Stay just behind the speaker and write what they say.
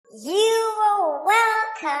You are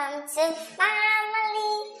welcome to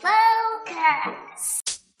Family Focus.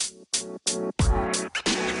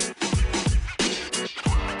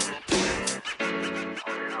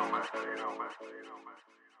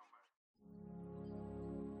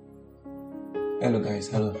 Hello guys,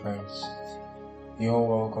 hello friends. You're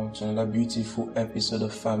welcome to another beautiful episode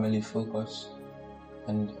of Family Focus.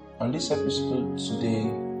 And on this episode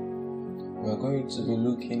today, we are going to be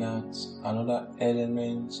looking at another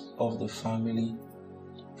element of the family.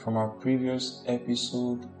 From our previous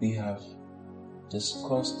episode, we have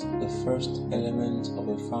discussed the first element of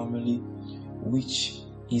a family, which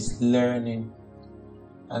is learning.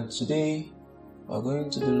 And today, we are going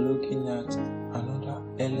to be looking at another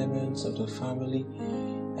element of the family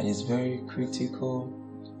that is very critical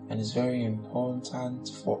and is very important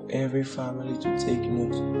for every family to take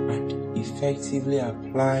note and effectively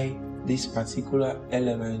apply these particular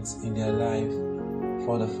elements in their life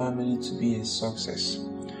for the family to be a success.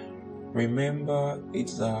 Remember,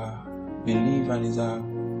 it's a belief and it's a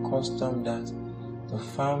custom that the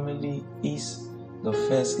family is the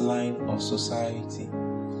first line of society.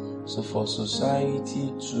 So for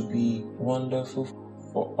society to be wonderful,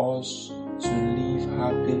 for us to live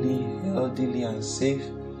happily, healthily and safe,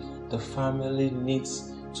 the family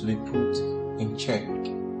needs to be put in check.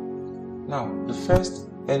 Now, the first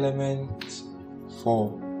element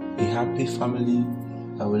for a happy family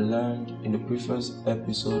that we learned in the previous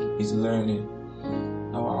episode is learning.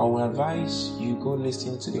 Now, I will advise you go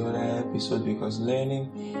listen to the other episode because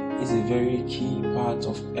learning is a very key part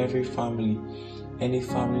of every family. Any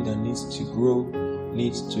family that needs to grow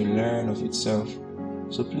needs to learn of itself.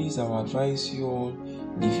 So please, I will advise you all,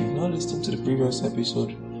 if you've not listened to the previous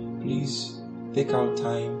episode, please take out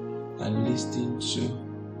time and listen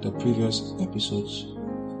to the previous episodes.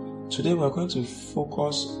 Today we are going to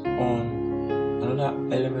focus on another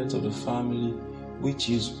element of the family, which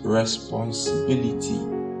is responsibility.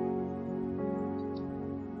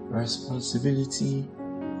 Responsibility,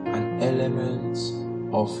 an element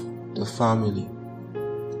of the family.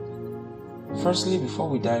 Firstly, before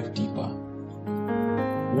we dive deeper,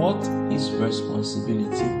 what is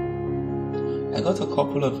responsibility? I got a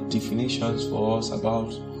couple of definitions for us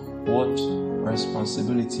about what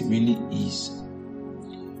responsibility really is.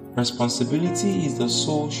 Responsibility is the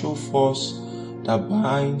social force that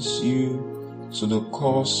binds you to the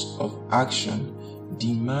course of action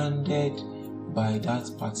demanded by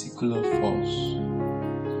that particular force.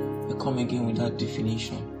 I come again with that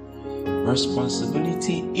definition.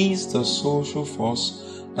 Responsibility is the social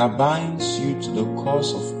force that binds you to the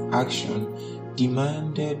course of action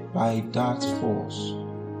demanded by that force.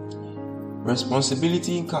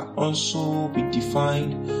 Responsibility can also be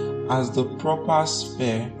defined as the proper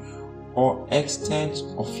sphere or extent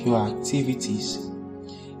of your activities.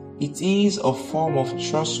 It is a form of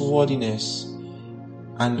trustworthiness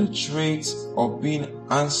and the trait of being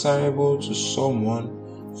answerable to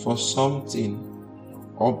someone for something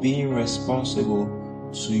or being responsible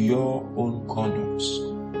to your own conduct.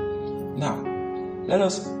 Now, let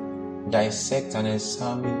us dissect and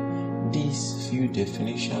examine these few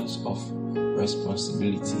definitions of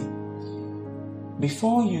responsibility.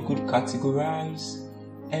 Before you could categorize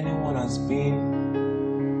anyone as being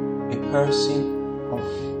a person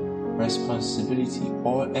of responsibility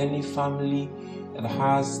or any family that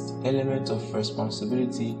has element of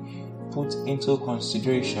responsibility put into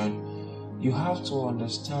consideration, you have to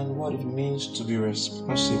understand what it means to be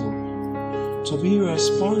responsible. To be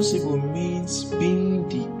responsible means being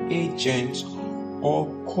the agent or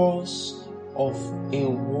cause of a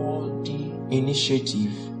worthy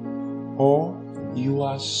initiative, or you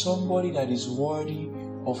are somebody that is worthy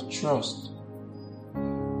of trust.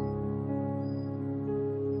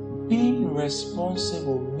 Being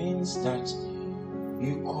responsible means that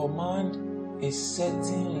you command a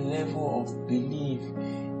certain level of belief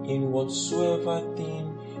in whatsoever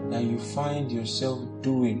thing that you find yourself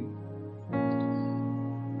doing.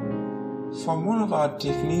 From one of our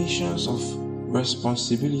definitions of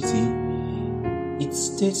responsibility, it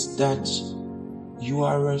states that you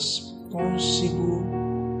are responsible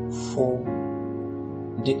for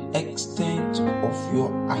the extent of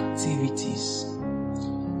your activities.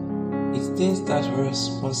 It states that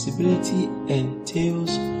responsibility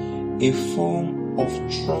entails a form of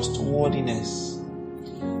trustworthiness.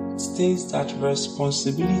 It states that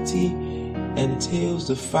responsibility entails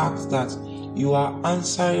the fact that you are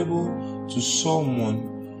answerable to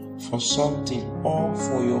someone for something or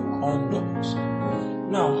for your conduct.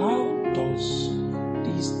 Now, how does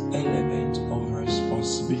this element of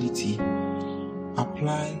responsibility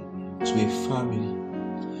apply to a family?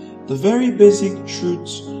 The very basic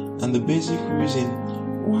truth and the basic reason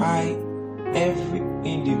why every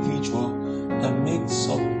individual that makes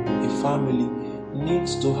up a family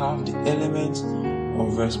needs to have the element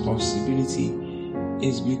of responsibility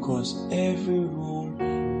is because every role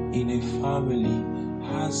in a family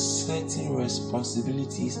has certain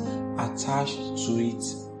responsibilities attached to it.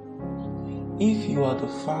 If you are the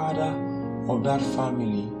father of that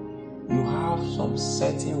family, you have some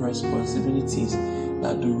certain responsibilities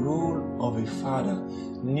that the role of a father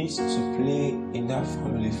needs to play in that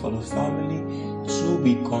family for the family to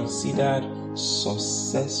be considered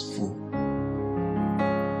successful.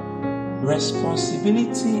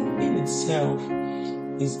 Responsibility in itself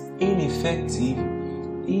is ineffective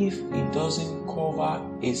if it doesn't cover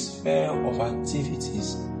a sphere of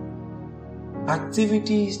activities.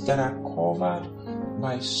 Activities that are covered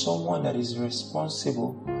by someone that is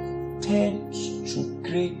responsible tend to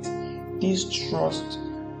create this trust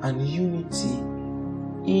and unity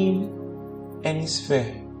in any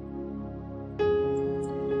sphere.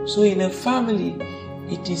 So in a family,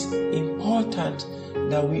 it is important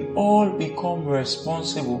that we all become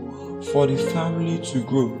responsible for the family to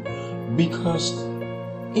grow, because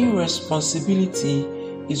irresponsibility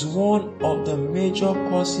is one of the major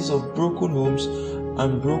causes of broken homes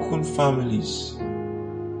and broken families.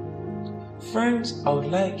 Friends, I would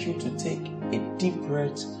like you to take a deep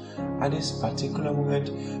breath at this particular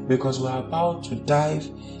moment, because we're about to dive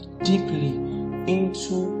deeply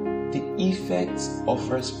into the effects of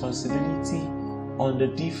responsibility on the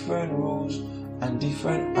different roles and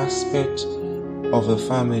different aspects of a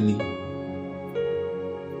family.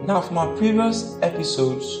 Now, from our previous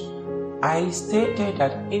episodes, I stated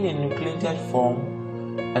that in a nucleated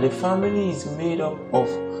form, that the family is made up of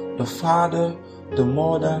the father, the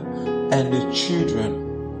mother, and the children.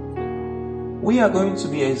 We are going to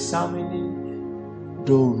be examining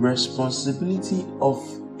the responsibility of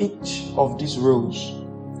each of these roles.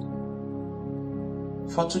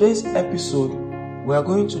 For today's episode, we are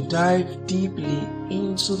going to dive deeply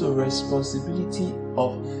into the responsibility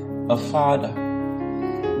of a father.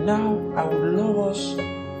 Now, I would love us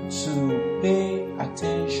to pay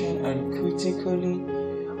attention and critically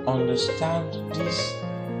understand these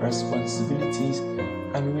responsibilities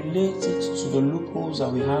and relate it to the loopholes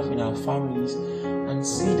that we have in our families, and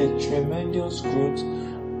see the tremendous growth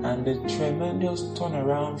and the tremendous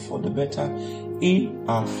turnaround for the better in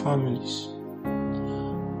our families.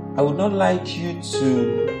 I would not like you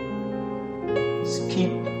to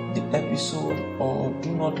skip the episode or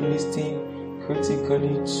do not listen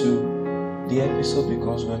critically to the episode,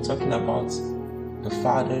 because we're talking about the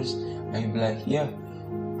fathers, and you'll be like, yeah,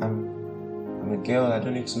 I'm a girl, I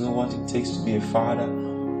don't need to know what it takes to be a father,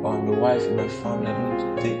 or I'm the wife in my family, I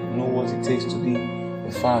don't need to know what it takes to be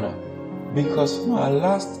a father. Because from our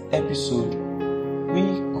last episode, we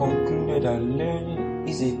concluded that learning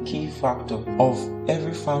is a key factor of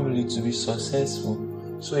every family to be successful.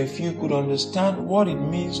 So if you could understand what it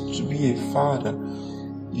means to be a father,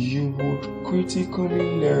 you would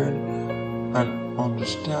critically learn and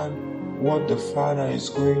understand what the father is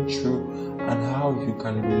going through and how you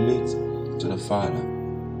can relate to the father.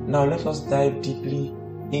 Now let us dive deeply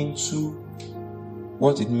into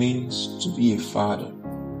what it means to be a father.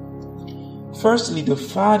 Firstly, the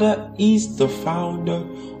father is the founder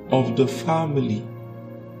of the family.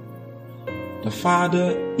 The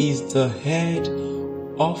father is the head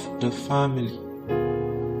of the family.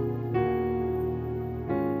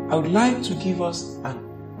 I would like to give us an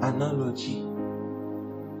analogy.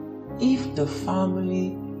 If the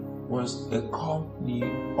family was a company,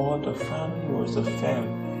 or the family was a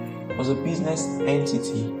firm, was a business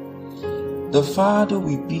entity, the father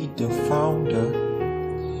will be the founder,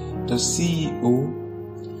 the CEO,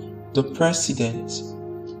 the president,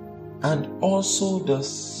 and also the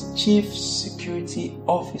chief security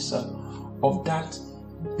officer of that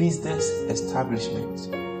business establishment.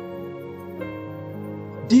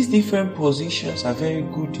 These different positions are very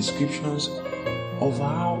good descriptions of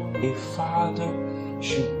how a father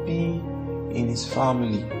should be in his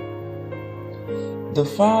family. The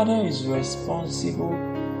father is responsible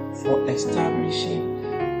for establishing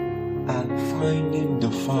and finding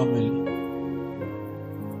the family.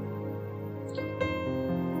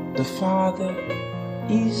 The father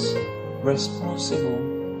is responsible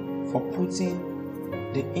for putting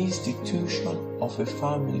the institution of a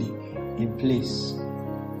family in place.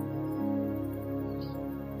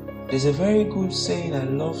 There's a very good saying I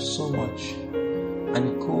love so much, and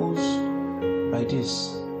it goes like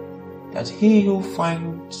this, that he who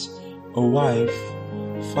finds a wife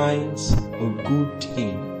finds a good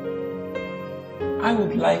thing. I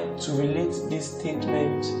would like to relate this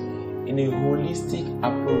statement in a holistic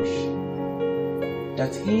approach,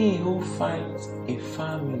 that he who finds a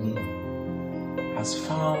family has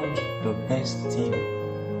found the best thing.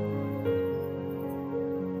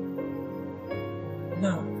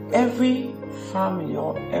 Now, every family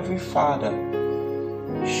or every father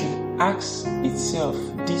should ask itself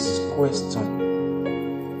this question: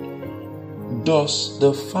 does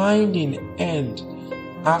the finding end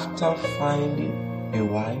after finding a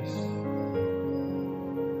wife?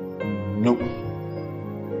 Nope.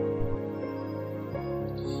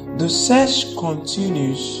 The search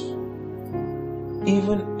continues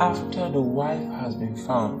even after the wife has been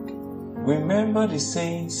found. Remember, the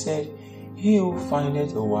saying said, "He who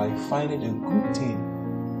findeth a wife findeth a good thing,"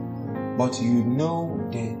 but you know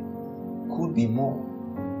there could be more.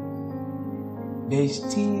 There is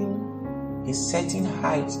still a certain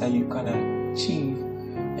height that you can achieve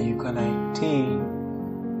and you can attain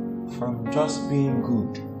from just being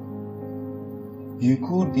good. You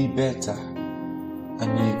could be better, and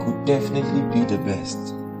you could definitely be the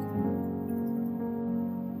best.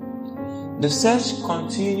 The search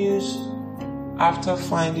continues after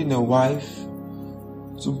finding a wife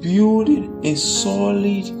to building a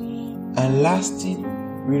solid and lasting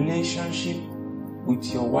relationship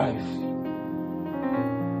with your wife.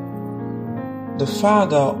 The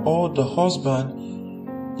father or the husband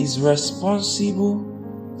is responsible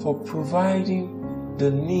for providing the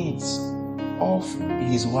needs of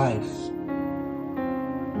his wife.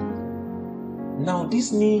 Now,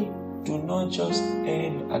 these needs do not just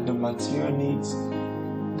end at the material needs,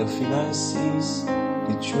 the finances,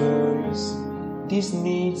 the jewelries. These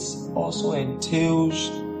needs also entails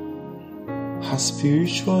her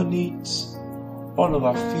spiritual needs, all of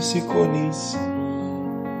her physical needs,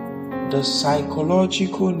 the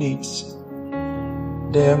psychological needs,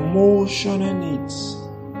 the emotional needs,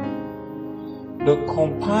 the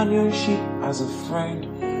companionship as a friend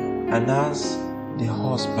and as the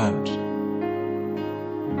husband.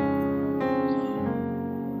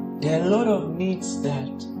 There are a lot of needs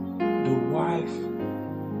that the wife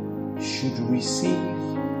should receive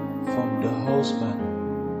from the husband,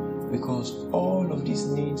 because all of these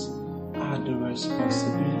needs are the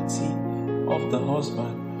responsibility of the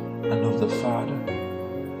husband and of the father.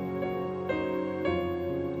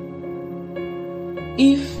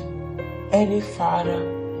 If any father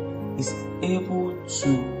is able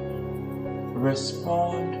to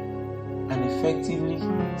respond and effectively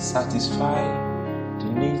satisfy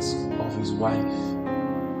the needs of his wife,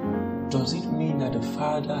 does it mean that the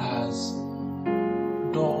father has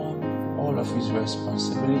done all of his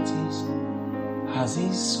responsibilities? Has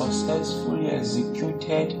he successfully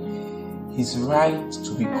executed his right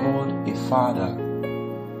to be called a father?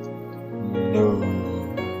 No.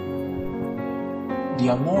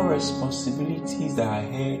 There are more responsibilities that are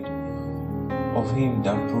ahead of him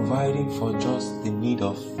than providing for just the need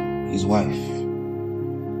of his wife.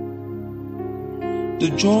 The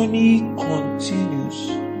journey continues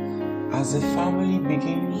as the family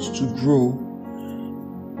begins to grow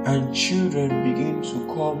and children begin to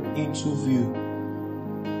come into view.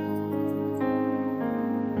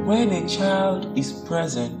 When a child is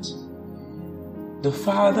present, the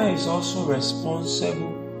father is also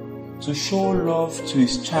responsible to show love to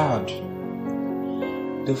his child.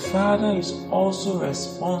 The father is also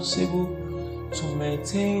responsible to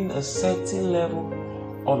maintain a certain level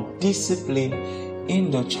of discipline in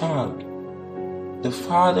the child. The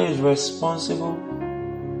father is responsible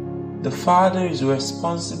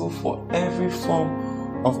for every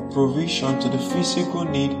form of provision to the physical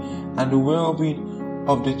need and the well-being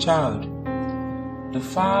of the child. The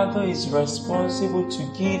father is responsible to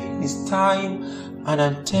give his time and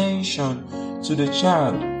attention to the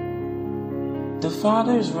child. The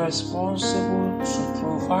father is responsible to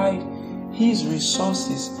provide his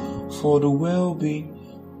resources for the well-being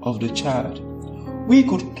of the child. We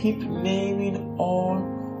could keep naming all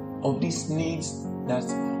of these needs that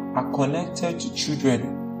are connected to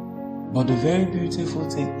children, but the very beautiful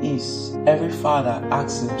thing is every father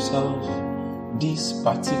asks himself this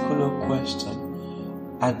particular question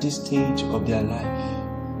at this stage of their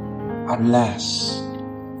life: at last,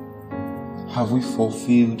 have we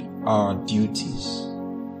fulfilled our duties?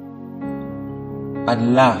 At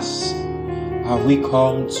last, have we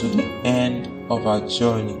come to the end of our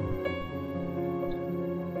journey?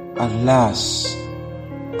 At last,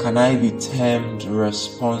 can I be termed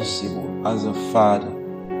responsible as a father?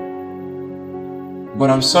 But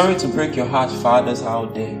I'm sorry to break your heart, fathers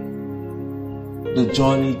out there. The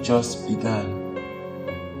journey just began.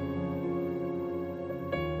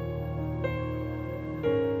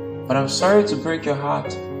 But I'm sorry to break your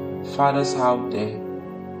heart, fathers out there.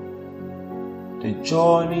 the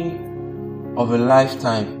journey of a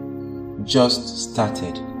lifetime just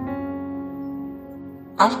started.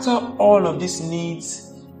 After all of these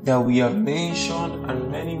needs that we have mentioned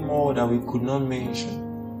and many more that we could not mention,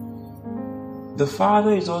 the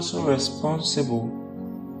father is also responsible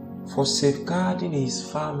for safeguarding his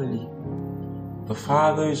family. The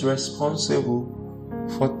father is responsible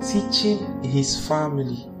for teaching his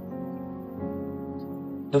family.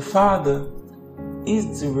 The father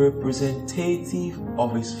is the representative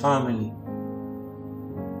of his family.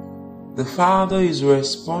 The father is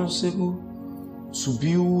responsible to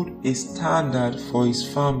build a standard for his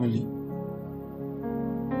family.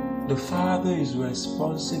 The father is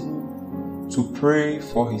responsible to pray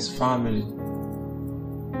for his family.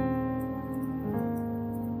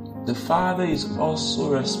 The father is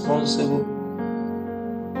also responsible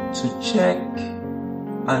to check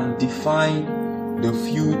and define the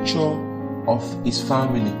future of his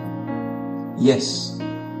family. Yes,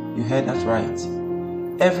 you heard that right.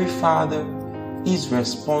 Every father is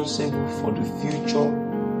responsible for the future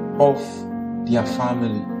of their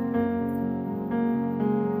family.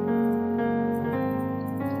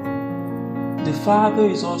 The father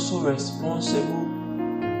is also responsible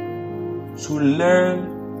to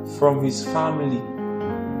learn from his family.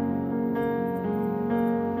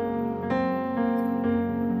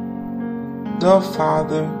 The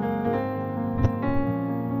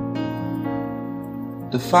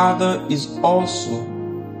father is also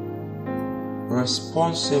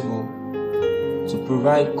responsible to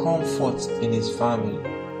provide comfort in his family.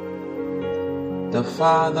 The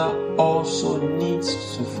father also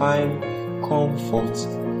needs to find comfort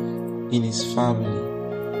in his family.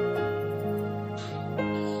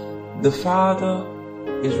 The father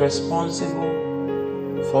is responsible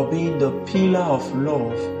for being the pillar of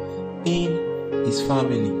love in his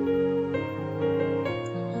family.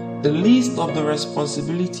 The list of the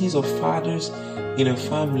responsibilities of fathers in a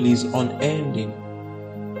family is unending.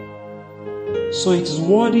 So it is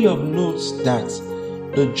worthy of note that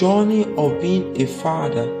the journey of being a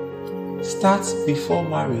father starts before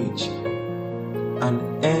marriage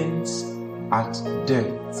and ends at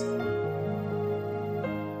death.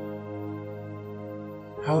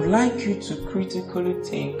 I would like you to critically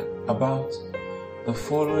think about the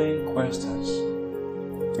following questions,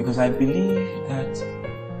 because I believe that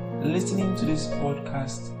listening to this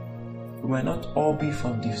podcast, we might not all be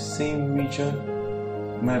from the same region,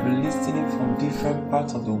 we might be listening from different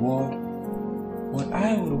parts of the world, but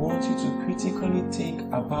I would want you to critically think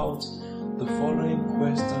about the following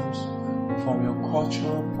questions from your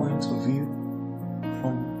cultural point of view,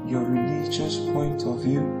 from your religious point of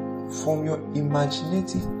view, from your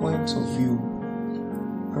imaginative point of view.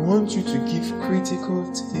 I want you to give critical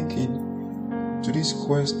thinking to these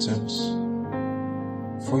questions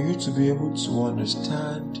for you to be able to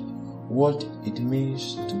understand what it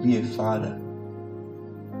means to be a father.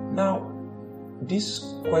 Now, these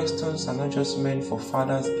questions are not just meant for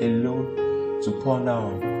fathers alone to ponder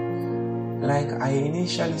on. Like I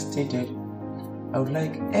initially stated, I would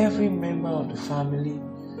like every member of the family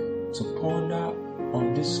to ponder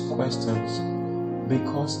on these questions,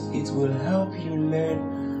 because it will help you learn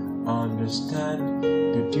and understand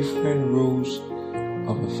the different roles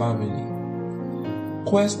of a family.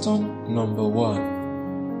 Question number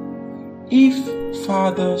 1. If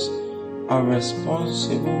fathers are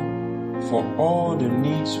responsible for all the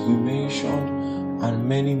needs we mentioned and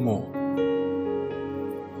many more,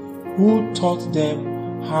 who taught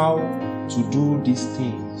them how to do these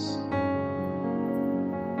things?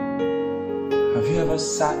 Have you ever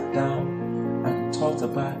sat down and thought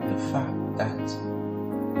about the fact that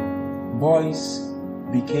boys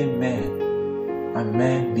became men and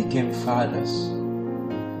men became fathers?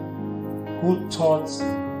 Who taught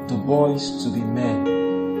the boys to be men?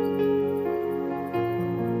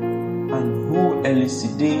 And who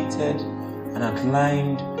elucidated and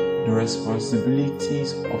outlined the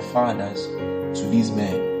responsibilities of fathers to these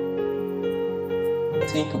men?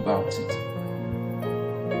 Think about it.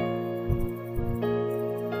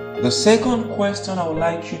 The second question I would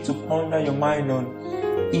like you to ponder your mind on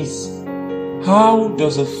is, how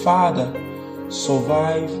does a father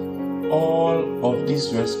survive all of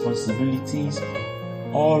these responsibilities,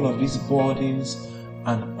 all of these burdens,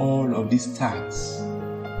 and all of these tasks?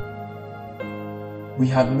 We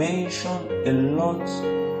have mentioned a lot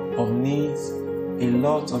of needs, a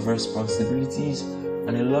lot of responsibilities,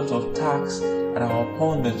 and a lot of tasks that are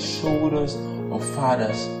upon the shoulders of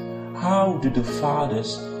fathers. How do the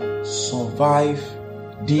fathers survive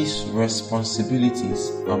these responsibilities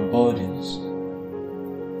and burdens?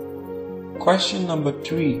 Question number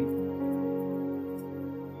 3.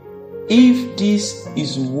 If this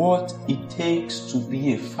is what it takes to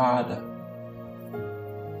be a father,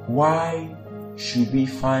 why should we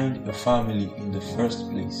find a family in the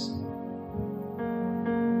first place?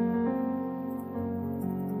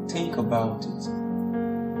 Think about it.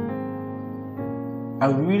 I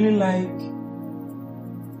really like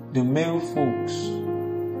the male folks,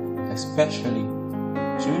 especially,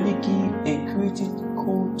 to really give a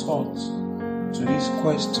critical thought to this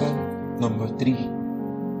question number 3.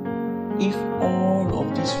 If all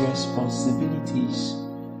of these responsibilities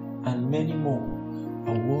and many more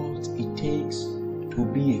are what it takes to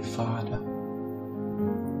be a father,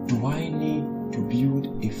 do I need to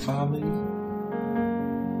build a family?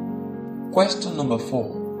 Question number 4.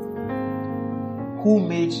 Who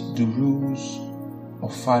made the rules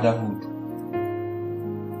of fatherhood?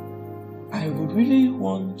 I would really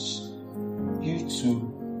want you to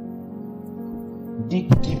dig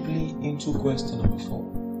deeply into question number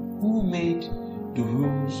 4. Who made the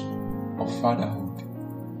rules of fatherhood?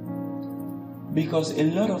 Because a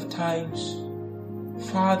lot of times,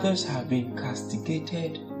 fathers have been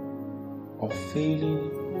castigated of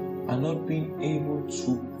failing and not being able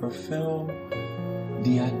to perform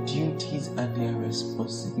their duties and their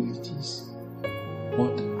responsibilities.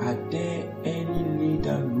 But are there any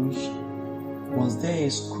legal rules? Was there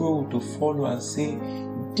a scroll to follow and say,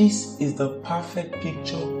 this is the perfect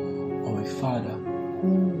picture of a father?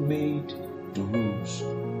 Who made the rules?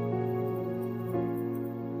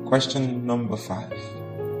 Question number 5.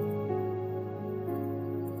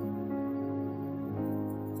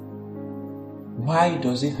 Why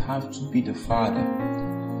does it have to be the father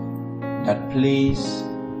that plays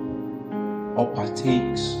or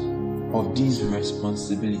partakes of these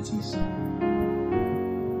responsibilities?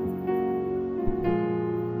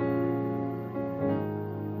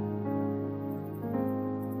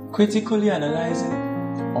 Critically analyzing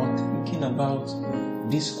or thinking about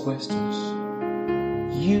these questions,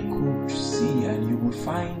 you could see and you will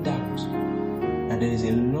find out that there is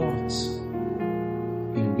a lot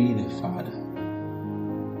in being a father.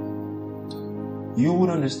 You would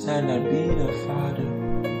understand that being a father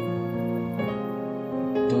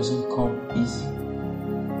doesn't come easy.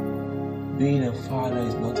 Being a father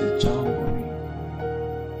is not a jamboree.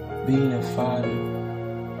 Being a father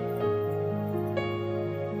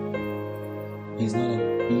is not an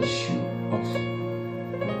issue of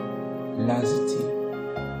lassity.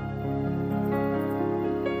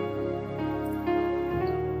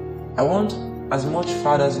 I want as much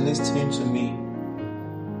fathers listening to me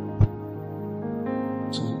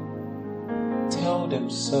to tell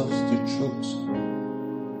themselves the truth.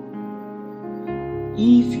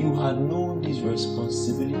 If you had known these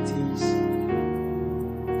responsibilities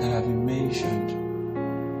that have been mentioned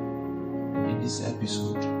in this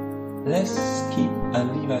episode, let's skip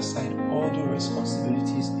and leave aside all the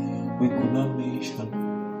responsibilities we could not mention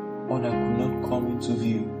or that could not come into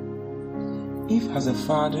view. If as a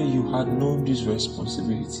father you had known these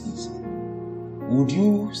responsibilities, would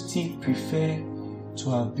you still prefer to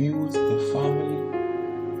have built a family,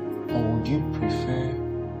 or would you prefer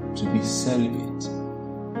to be celibate?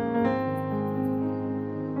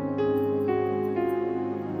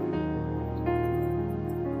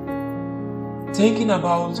 Thinking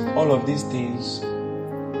about all of these things,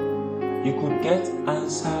 you could get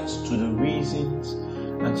answers to the reasons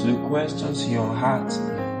and to the questions in your heart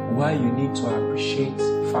why you need to appreciate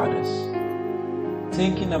fathers.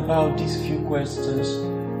 Thinking about these few questions,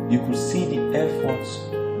 you could see the efforts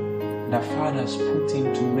that fathers put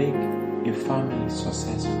in to make a family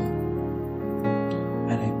successful.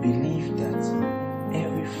 And I believe that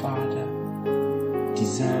every father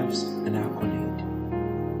deserves an accolade.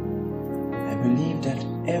 I believe that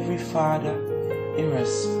every father,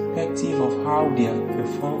 irrespective of how they have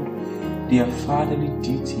performed their fatherly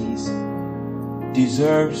duties,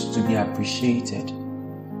 deserves to be appreciated.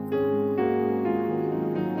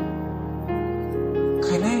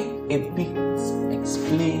 Can I a bit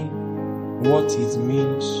explain what it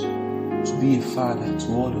means to be a father to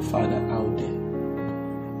all the fathers out there?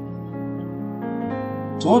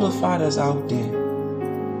 To all the fathers out there,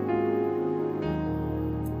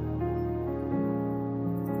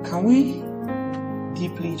 can we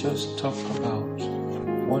deeply just talk about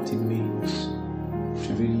what it means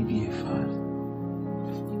to really be a father?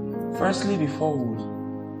 Firstly, before we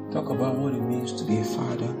talk about what it means to be a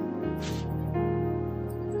father,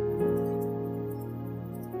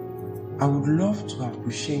 I would love to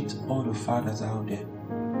appreciate all the fathers out there.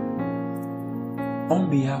 On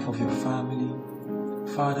behalf of your family,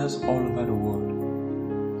 fathers all over the world,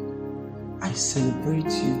 I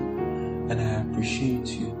celebrate you and I appreciate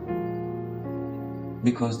you.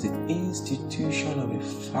 because the institution of a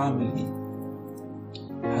family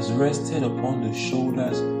has rested upon the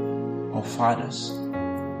shoulders of fathers.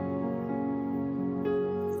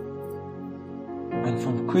 And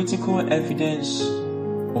from critical evidence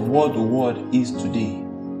of what the world is today,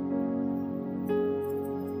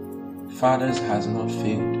 fathers has not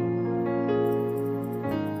failed.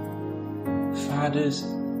 Fathers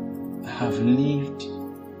have lived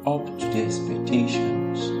up to the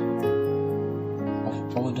expectations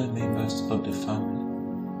of other members of the family.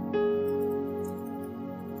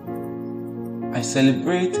 I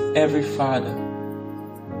celebrate every father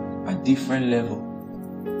at different level.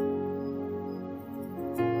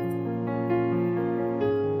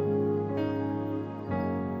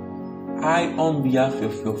 I, on behalf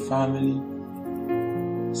of your family,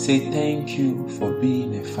 say thank you for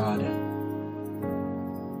being a father.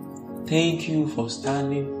 Thank you for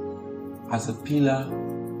standing as a pillar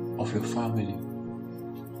of your family.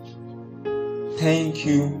 Thank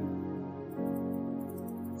you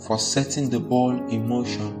for setting the ball in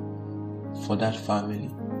motion for that family.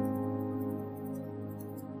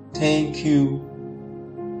 Thank you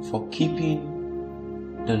for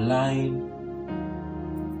keeping the line.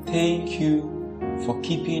 Thank you for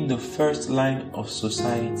keeping the first line of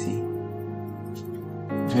society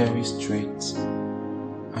very straight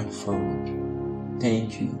and forward.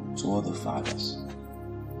 Thank you to all the fathers.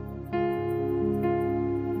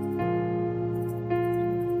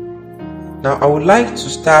 Now, I would like to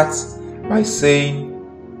start by saying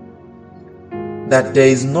that there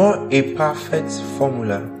is not a perfect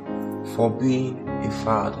formula for being a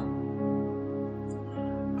father.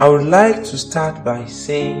 I would like to start by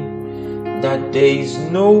saying that there is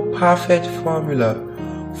no perfect formula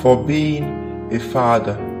for being a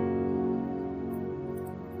father.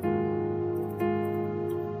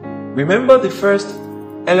 Remember the first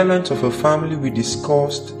element of a family we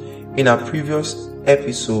discussed in our previous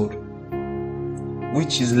episode,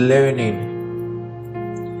 which is learning.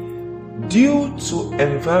 Due to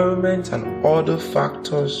environment and other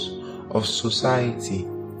factors of society,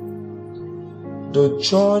 the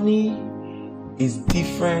journey is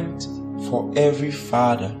different for every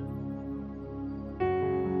father.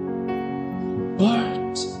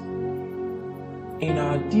 But in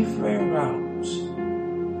our different routes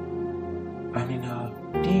and in our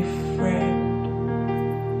different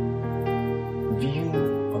view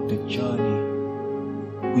of the journey,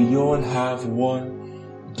 we all have one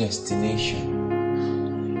destination.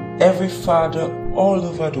 Every father all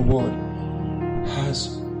over the world has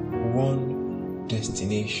one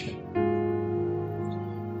destination.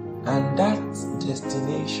 And that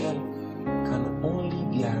destination can only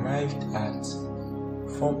be arrived at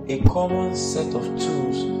from a common set of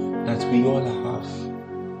tools that we all have.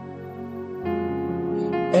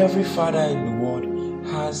 Every father in the world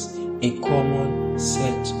has a common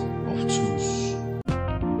set of tools.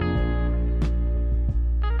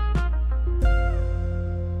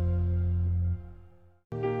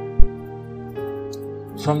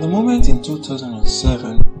 From the moment in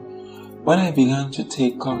 2007 when I began to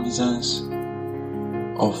take cognizance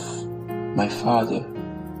of my father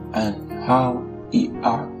and how he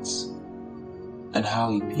acts and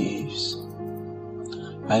how he behaves,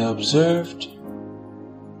 I observed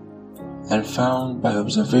and found by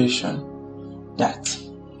observation that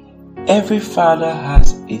every father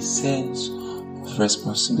has a sense of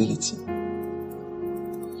responsibility.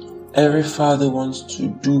 Every father wants to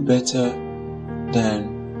do better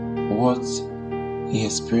than what he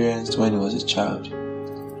experienced when he was a child.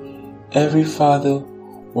 Every father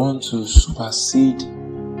wants to supersede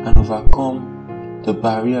and overcome the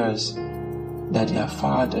barriers that their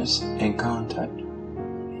fathers encountered.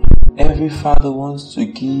 Every father wants to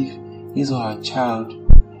give his or her child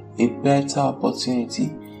a better opportunity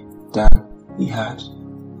than he had.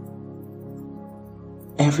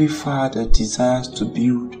 Every father desires to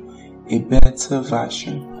build a better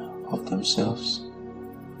version of themselves.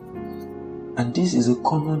 And this is a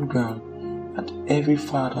common ground at every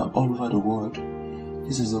father all over the world.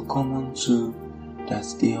 This is a common tool that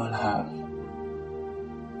they all have.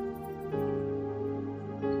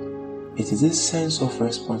 It is this sense of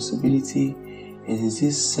responsibility, it is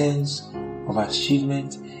this sense of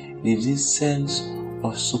achievement, it is this sense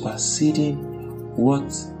of superseding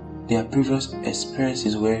what their previous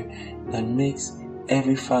experiences were that makes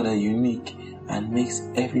every father unique and makes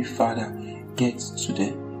every father get to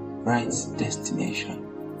the right destination.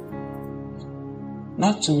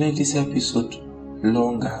 Not to make this episode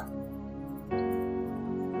longer,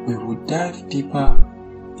 we will dive deeper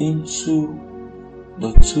into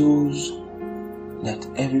the tools that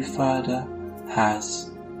every father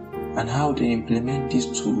has and how they implement these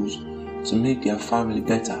tools to make their family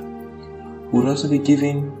better. We'll also be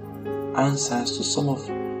giving answers to some of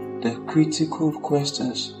the critical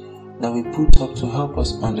questions that we put up to help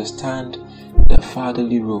us understand the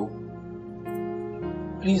fatherly role.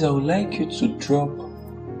 Please, I would like you to drop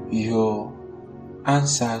your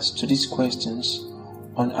answers to these questions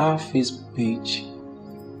on our Facebook page,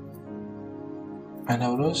 and I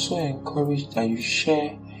would also encourage that you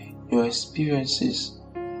share your experiences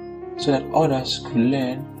so that others could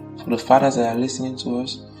learn. For the fathers that are listening to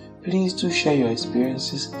us, please do share your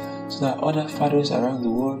experiences so that other fathers around the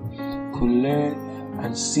world could learn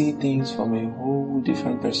and see things from a whole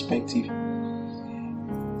different perspective.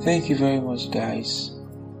 Thank you very much, guys.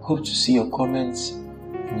 Hope to see your comments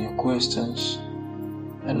and your questions.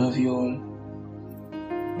 I love you all.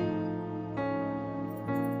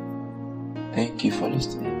 Thank you for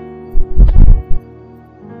listening.